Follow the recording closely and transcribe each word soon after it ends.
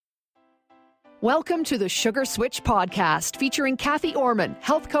Welcome to the Sugar Switch podcast, featuring Kathy Orman,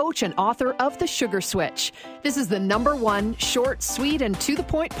 health coach and author of The Sugar Switch. This is the #1 short, sweet, and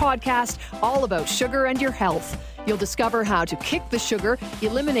to-the-point podcast all about sugar and your health. You'll discover how to kick the sugar,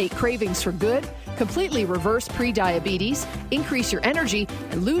 eliminate cravings for good, completely reverse pre-diabetes, increase your energy,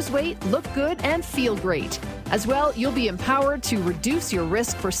 and lose weight, look good, and feel great. As well, you'll be empowered to reduce your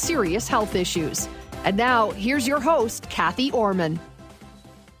risk for serious health issues. And now, here's your host, Kathy Orman.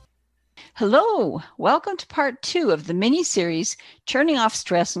 Hello, welcome to part 2 of the mini-series, Turning Off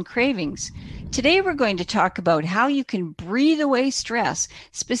Stress and Cravings. Today we're going to talk about how you can breathe away stress,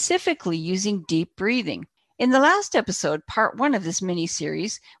 specifically using deep breathing. In the last episode, part 1 of this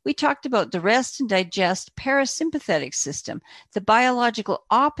mini-series, we talked about the rest and digest parasympathetic system, the biological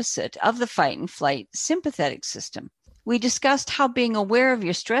opposite of the fight and flight sympathetic system. We discussed how being aware of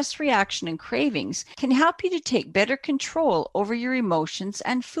your stress reaction and cravings can help you to take better control over your emotions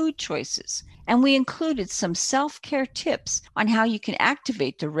and food choices. And we included some self-care tips on how you can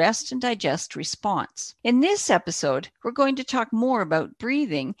activate the rest and digest response. In this episode, we're going to talk more about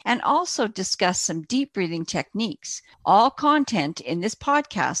breathing and also discuss some deep breathing techniques. All content in this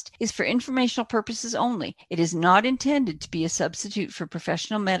podcast is for informational purposes only. It is not intended to be a substitute for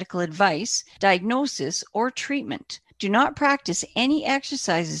professional medical advice, diagnosis, or treatment. Do not practice any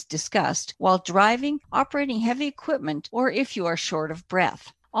exercises discussed while driving, operating heavy equipment, or if you are short of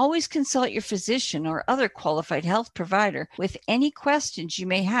breath. Always consult your physician or other qualified health provider with any questions you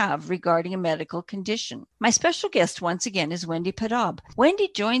may have regarding a medical condition. My special guest once again is Wendy Padob.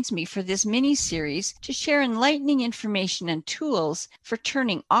 Wendy joins me for this mini-series to share enlightening information and tools for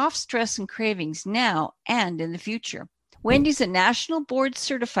turning off stress and cravings now and in the future. Wendy's a national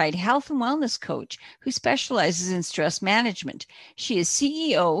board-certified health and wellness coach who specializes in stress management. She is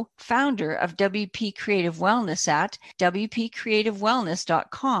CEO, founder of WP Creative Wellness at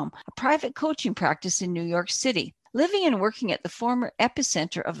wpcreativewellness.com, a private coaching practice in New York City. Living and working at the former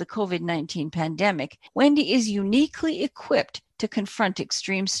epicenter of the COVID-19 pandemic, Wendy is uniquely equipped to confront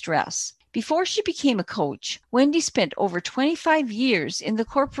extreme stress. Before she became a coach, Wendy spent over 25 years in the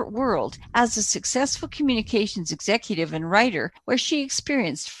corporate world as a successful communications executive and writer, where she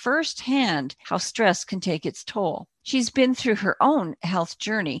experienced firsthand how stress can take its toll. She's been through her own health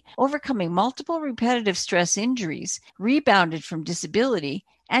journey, overcoming multiple repetitive stress injuries, rebounded from disability,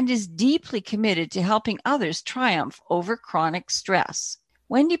 and is deeply committed to helping others triumph over chronic stress.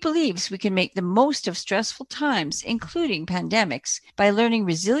 Wendy believes we can make the most of stressful times, including pandemics, by learning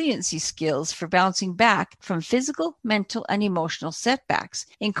resiliency skills for bouncing back from physical, mental, and emotional setbacks,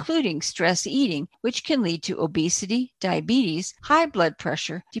 including stress eating, which can lead to obesity, diabetes, high blood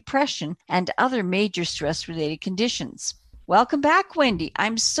pressure, depression, and other major stress-related conditions. Welcome back, Wendy.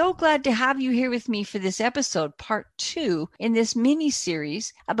 I'm so glad to have you here with me for this episode, part 2, in this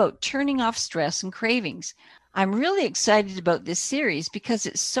mini-series about turning off stress and cravings. I'm really excited about this series because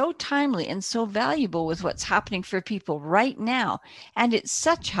it's so timely and so valuable with what's happening for people right now, and it's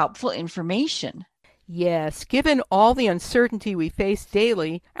such helpful information. Yes, given all the uncertainty we face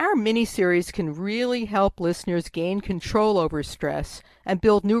daily, our mini-series can really help listeners gain control over stress and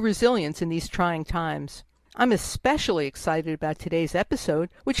build new resilience in these trying times. I'm especially excited about today's episode,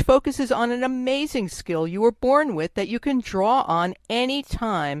 which focuses on an amazing skill you were born with that you can draw on any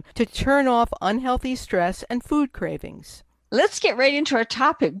time to turn off unhealthy stress and food cravings. Let's get right into our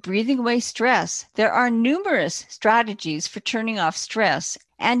topic, breathing away stress. There are numerous strategies for turning off stress,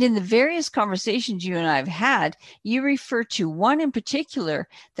 and in the various conversations you and I have had, you refer to one in particular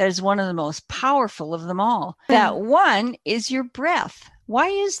that is one of the most powerful of them all. That one is your breath. Why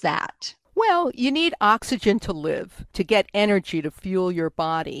is that? Well, you need oxygen to live, to get energy to fuel your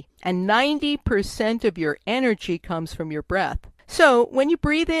body, and 90% of your energy comes from your breath. So when you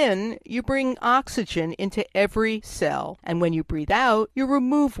breathe in, you bring oxygen into every cell, and when you breathe out, you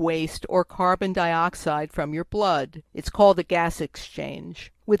remove waste or carbon dioxide from your blood. It's called a gas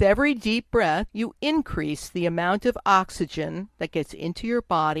exchange. With every deep breath, you increase the amount of oxygen that gets into your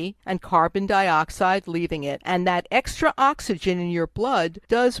body and carbon dioxide leaving it. And that extra oxygen in your blood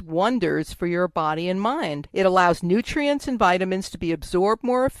does wonders for your body and mind. It allows nutrients and vitamins to be absorbed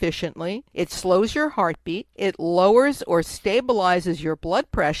more efficiently. It slows your heartbeat. It lowers or stabilizes your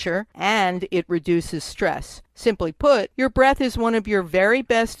blood pressure, and it reduces stress. Simply put, your breath is one of your very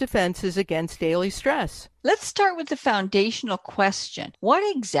best defenses against daily stress. Let's start with the foundational question. What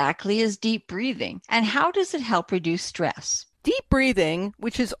exactly is deep breathing, and how does it help reduce stress? Deep breathing,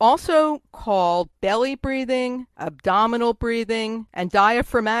 which is also called belly breathing, abdominal breathing, and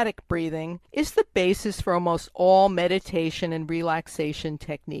diaphragmatic breathing, is the basis for almost all meditation and relaxation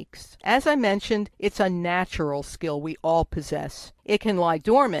techniques. As I mentioned, it's a natural skill we all possess. It can lie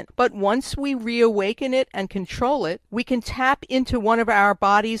dormant, but once we reawaken it and control it, we can tap into one of our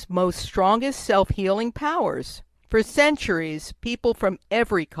body's most strongest self-healing powers. For centuries, people from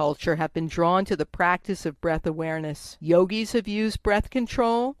every culture have been drawn to the practice of breath awareness. Yogis have used breath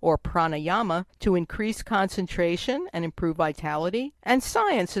control, or pranayama, to increase concentration and improve vitality, and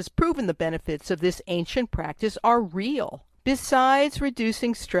science has proven the benefits of this ancient practice are real. Besides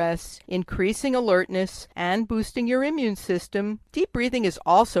reducing stress, increasing alertness, and boosting your immune system, deep breathing is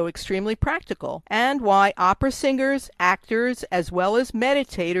also extremely practical, and why opera singers, actors, as well as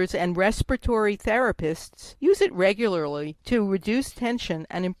meditators and respiratory therapists use it regularly to reduce tension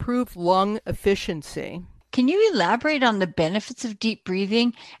and improve lung efficiency. Can you elaborate on the benefits of deep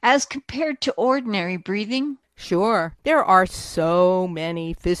breathing as compared to ordinary breathing? Sure. There are so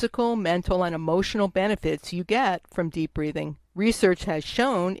many physical, mental, and emotional benefits you get from deep breathing. Research has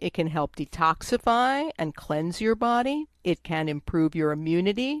shown it can help detoxify and cleanse your body. It can improve your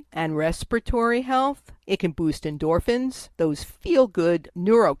immunity and respiratory health. It can boost endorphins, those feel-good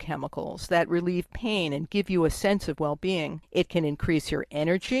neurochemicals that relieve pain and give you a sense of well-being. It can increase your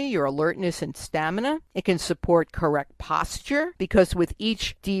energy, your alertness, and stamina. It can support correct posture because with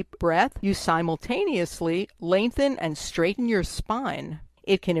each deep breath, you simultaneously lengthen and straighten your spine.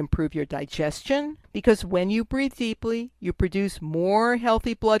 It can improve your digestion because when you breathe deeply, you produce more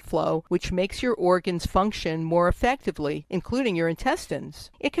healthy blood flow, which makes your organs function more effectively, including your intestines.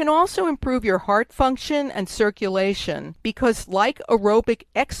 It can also improve your heart function and circulation because, like aerobic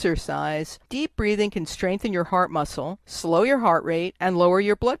exercise, deep breathing can strengthen your heart muscle, slow your heart rate, and lower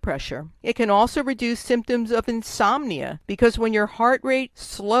your blood pressure. It can also reduce symptoms of insomnia because when your heart rate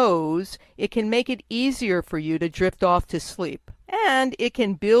slows, it can make it easier for you to drift off to sleep. And it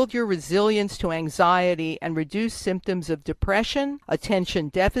can build your resilience to anxiety and reduce symptoms of depression, attention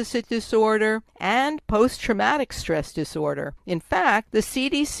deficit disorder, and post-traumatic stress disorder. In fact, the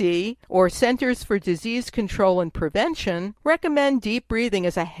CDC, or Centers for Disease Control and Prevention, recommend deep breathing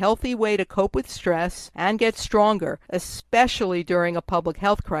as a healthy way to cope with stress and get stronger, especially during a public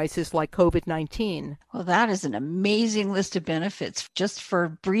health crisis like COVID-19. Well, that is an amazing list of benefits just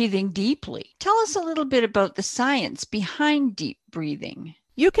for breathing deeply. Tell us a little bit about the science behind deep breathing.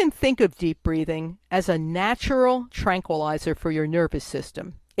 You can think of deep breathing as a natural tranquilizer for your nervous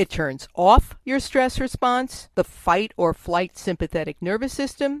system. It turns off your stress response, the fight or flight sympathetic nervous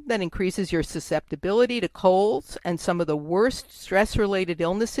system that increases your susceptibility to colds and some of the worst stress-related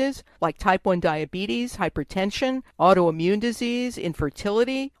illnesses like type 1 diabetes, hypertension, autoimmune disease,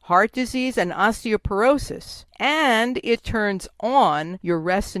 infertility, heart disease, and osteoporosis. And it turns on your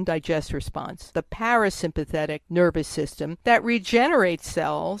rest and digest response, the parasympathetic nervous system that regenerates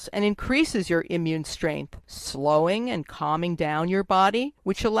cells and increases your immune strength, slowing and calming down your body,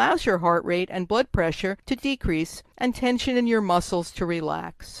 which allows your heart rate and blood pressure to decrease and tension in your muscles to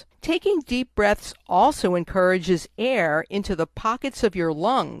relax. Taking deep breaths also encourages air into the pockets of your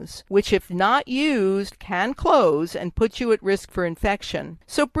lungs, which if not used can close and put you at risk for infection.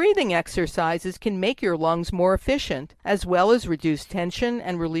 So breathing exercises can make your lungs more efficient, as well as reduce tension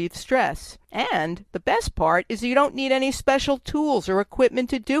and relieve stress. And the best part is you don't need any special tools or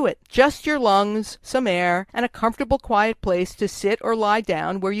equipment to do it. Just your lungs, some air, and a comfortable quiet place to sit or lie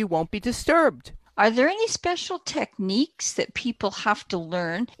down where you won't be disturbed. Are there any special techniques that people have to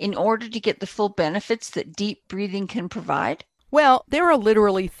learn in order to get the full benefits that deep breathing can provide? Well, there are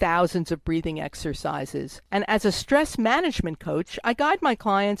literally thousands of breathing exercises, and as a stress management coach, I guide my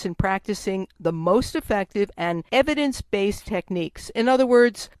clients in practicing the most effective and evidence-based techniques. In other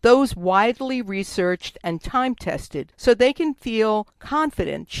words, those widely researched and time-tested, so they can feel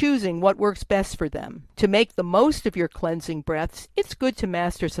confident choosing what works best for them. To make the most of your cleansing breaths, it's good to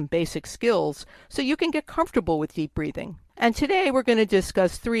master some basic skills so you can get comfortable with deep breathing. And today we're going to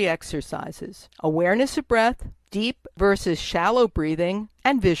discuss 3 exercises: awareness of breath, deep versus shallow breathing,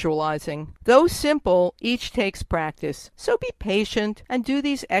 and visualizing. Though simple, each takes practice. So be patient and do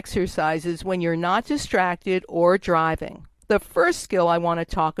these exercises when you're not distracted or driving. The first skill I want to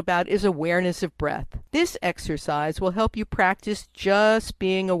talk about is awareness of breath. This exercise will help you practice just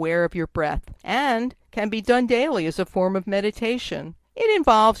being aware of your breath and can be done daily as a form of meditation. It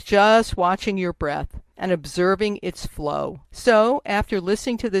involves just watching your breath and observing its flow. So, after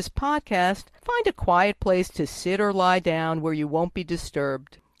listening to this podcast, find a quiet place to sit or lie down where you won't be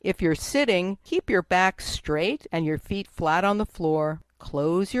disturbed. If you're sitting, keep your back straight and your feet flat on the floor.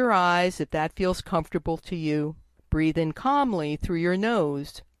 Close your eyes if that feels comfortable to you. Breathe in calmly through your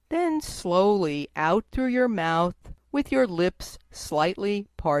nose, then slowly out through your mouth with your lips slightly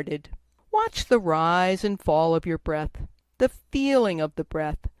parted. Watch the rise and fall of your breath, the feeling of the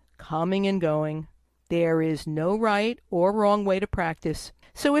breath coming and going. There is no right or wrong way to practice,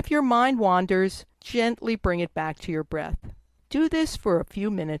 so if your mind wanders, gently bring it back to your breath. Do this for a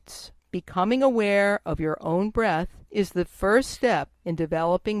few minutes. Becoming aware of your own breath is the first step in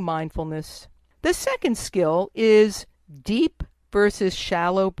developing mindfulness. The second skill is deep versus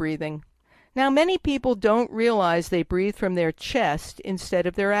shallow breathing. Now, many people don't realize they breathe from their chest instead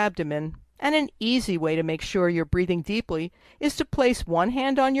of their abdomen. And an easy way to make sure you're breathing deeply is to place one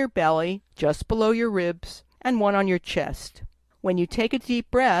hand on your belly, just below your ribs, and one on your chest. When you take a deep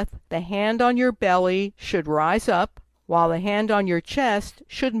breath, the hand on your belly should rise up, while the hand on your chest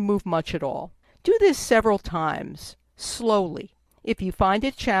shouldn't move much at all. Do this several times, slowly. If you find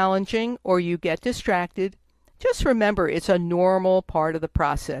it challenging or you get distracted, just remember it's a normal part of the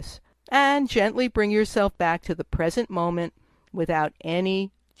process, and gently bring yourself back to the present moment without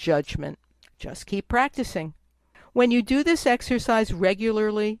any judgment. Just keep practicing. When you do this exercise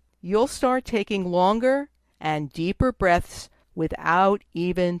regularly, you'll start taking longer and deeper breaths without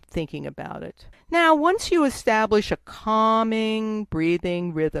even thinking about it. Now, once you establish a calming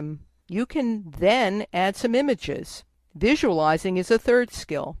breathing rhythm, you can then add some images. Visualizing is a third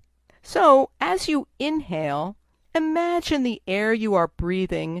skill. So, as you inhale, imagine the air you are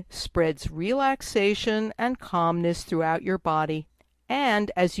breathing spreads relaxation and calmness throughout your body.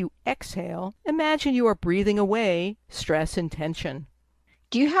 And as you exhale, imagine you are breathing away stress and tension.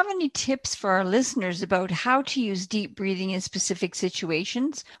 Do you have any tips for our listeners about how to use deep breathing in specific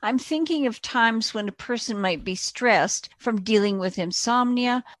situations? I'm thinking of times when a person might be stressed from dealing with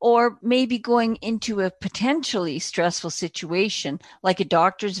insomnia, or maybe going into a potentially stressful situation like a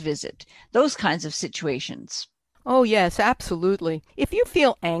doctor's visit, those kinds of situations. Oh, yes, absolutely. If you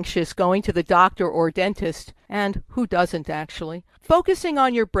feel anxious going to the doctor or dentist, and who doesn't actually, focusing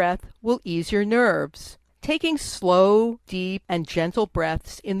on your breath will ease your nerves. Taking slow, deep, and gentle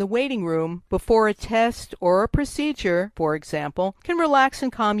breaths in the waiting room before a test or a procedure, for example, can relax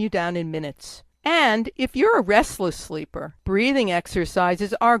and calm you down in minutes. And if you're a restless sleeper, breathing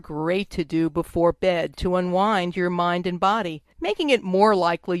exercises are great to do before bed to unwind your mind and body, making it more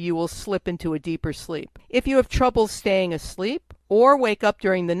likely you will slip into a deeper sleep. If you have trouble staying asleep or wake up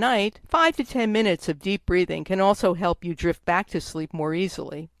during the night, 5 to 10 minutes of deep breathing can also help you drift back to sleep more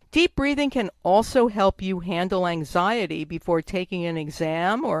easily. Deep breathing can also help you handle anxiety before taking an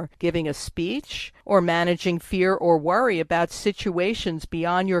exam or giving a speech, or managing fear or worry about situations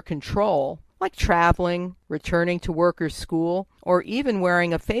beyond your control, like traveling, returning to work or school, or even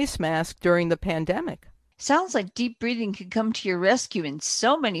wearing a face mask during the pandemic. Sounds like deep breathing could come to your rescue in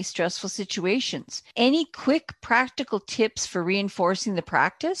so many stressful situations. Any quick practical tips for reinforcing the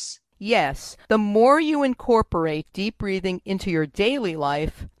practice? Yes, the more you incorporate deep breathing into your daily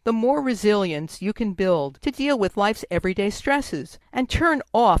life, the more resilience you can build to deal with life's everyday stresses and turn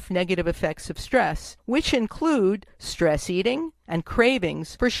off negative effects of stress, which include stress eating and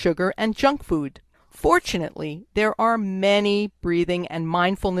cravings for sugar and junk food. Fortunately, there are many breathing and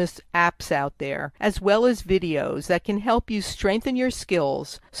mindfulness apps out there, as well as videos that can help you strengthen your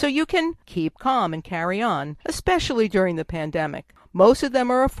skills so you can keep calm and carry on, especially during the pandemic. Most of them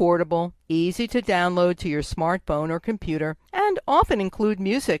are affordable, easy to download to your smartphone or computer, and often include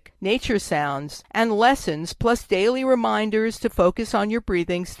music, nature sounds, and lessons, plus daily reminders to focus on your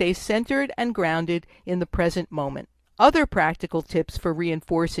breathing, stay centered and grounded in the present moment. Other practical tips for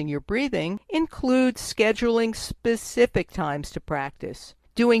reinforcing your breathing include scheduling specific times to practice.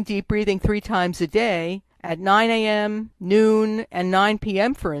 Doing deep breathing 3 times a day, at 9 a.m., noon, and 9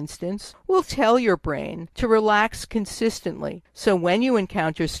 p.m., for instance, will tell your brain to relax consistently. So when you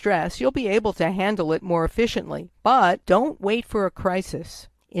encounter stress, you'll be able to handle it more efficiently. But don't wait for a crisis.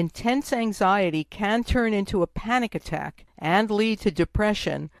 Intense anxiety can turn into a panic attack and lead to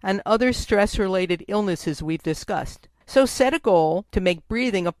depression and other stress-related illnesses we've discussed. So set a goal to make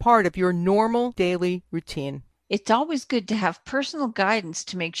breathing a part of your normal daily routine. It's always good to have personal guidance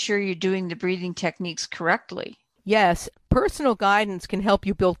to make sure you're doing the breathing techniques correctly. Yes, personal guidance can help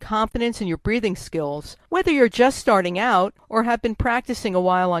you build confidence in your breathing skills, whether you're just starting out or have been practicing a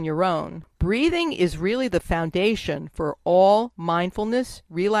while on your own. Breathing is really the foundation for all mindfulness,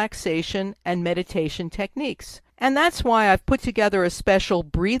 relaxation, and meditation techniques. And that's why I've put together a special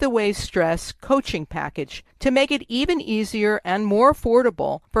Breathe Away Stress coaching package to make it even easier and more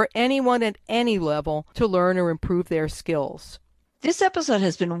affordable for anyone at any level to learn or improve their skills. This episode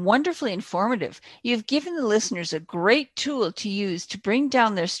has been wonderfully informative. You've given the listeners a great tool to use to bring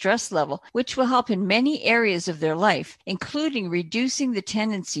down their stress level, which will help in many areas of their life, including reducing the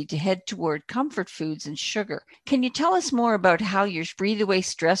tendency to head toward comfort foods and sugar. Can you tell us more about how your Breathe Away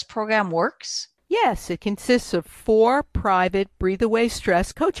Stress program works? Yes, it consists of 4 private Breathe Away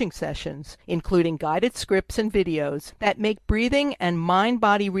Stress coaching sessions, including guided scripts and videos that make breathing and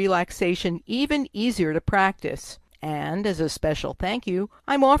mind-body relaxation even easier to practice. And as a special thank you,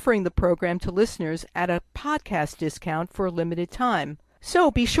 I'm offering the program to listeners at a podcast discount for a limited time. So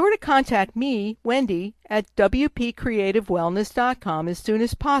be sure to contact me, Wendy, at wpcreativewellness.com as soon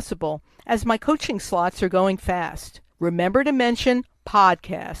as possible, as my coaching slots are going fast. Remember to mention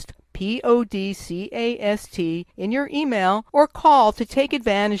podcast, PODCAST, in your email or call to take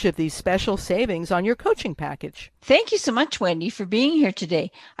advantage of these special savings on your coaching package. Thank you so much, Wendy, for being here today.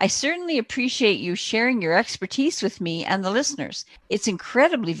 I certainly appreciate you sharing your expertise with me and the listeners. It's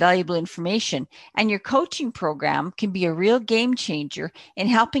incredibly valuable information, and your coaching program can be a real game changer in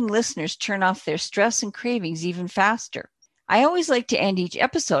helping listeners turn off their stress and cravings even faster. I always like to end each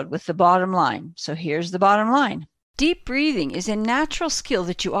episode with the bottom line, so here's the bottom line. Deep breathing is a natural skill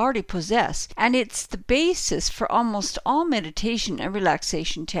that you already possess, and it's the basis for almost all meditation and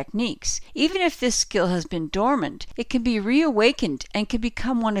relaxation techniques. Even if this skill has been dormant, it can be reawakened and can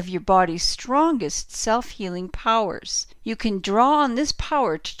become one of your body's strongest self-healing powers. You can draw on this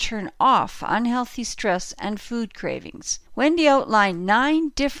power to turn off unhealthy stress and food cravings. Wendy outlined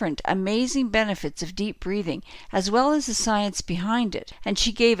 9 different amazing benefits of deep breathing, as well as the science behind it. And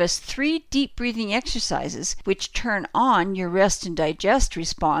she gave us 3 deep breathing exercises which turn on your rest and digest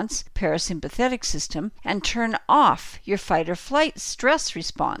response, parasympathetic system, and turn off your fight or flight stress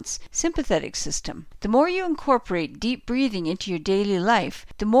response, sympathetic system. The more you incorporate deep breathing into your daily life,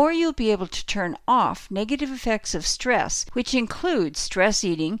 the more you'll be able to turn off negative effects of stress, which include stress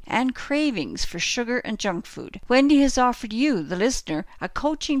eating and cravings for sugar and junk food. Wendy has offered you, the listener, a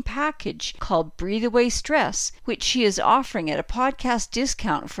coaching package called Breathe Away Stress, which she is offering at a podcast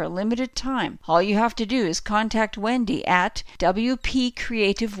discount for a limited time. All you have to do is contact Wendy at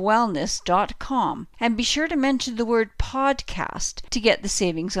wpcreativewellness.com and be sure to mention the word podcast to get the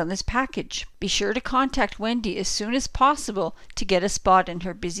savings on this package. Be sure to contact Wendy as soon as possible to get a spot in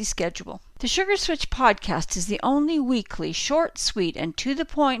her busy schedule. The Sugar Switch podcast is the only weekly, short, sweet, and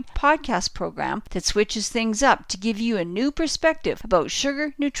to-the-point podcast program that switches things up to give you a new perspective about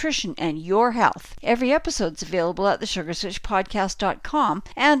sugar, nutrition, and your health. Every episode is available at thesugarswitchpodcast.com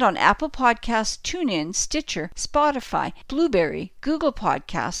and on Apple Podcasts, TuneIn, Stitcher, Spotify, Blueberry, Google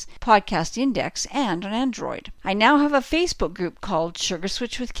Podcasts, Podcast Index, and on Android. I now have a Facebook group called Sugar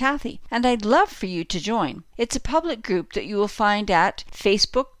Switch with Kathy, and I'd love for you to join. It's a public group that you will find at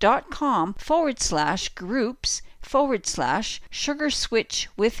facebook.com/groups/Sugar Switch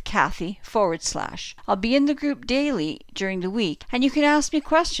with Kathy /. I'll be in the group daily during the week, and you can ask me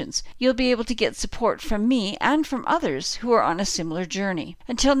questions. You'll be able to get support from me and from others who are on a similar journey.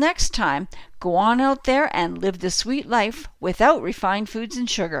 Until next time, go on out there and live the sweet life without refined foods and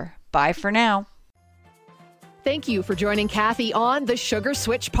sugar. Bye for now. Thank you for joining Kathy on the Sugar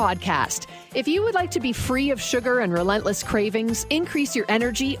Switch podcast. If you would like to be free of sugar and relentless cravings, increase your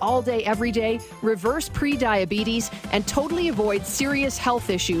energy all day, every day, reverse pre-diabetes, and totally avoid serious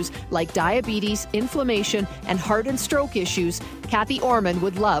health issues like diabetes, inflammation, and heart and stroke issues, Kathy Orman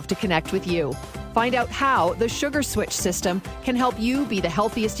would love to connect with you. Find out how the Sugar Switch system can help you be the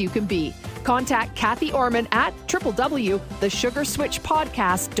healthiest you can be. Contact Kathy Orman at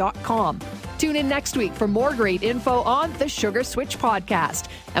www.thesugarswitchpodcast.com. Tune in next week for more great info on the Sugar Switch podcast.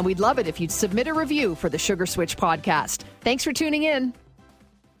 And we'd love it if you'd submit a review for the Sugar Switch podcast. Thanks for tuning in.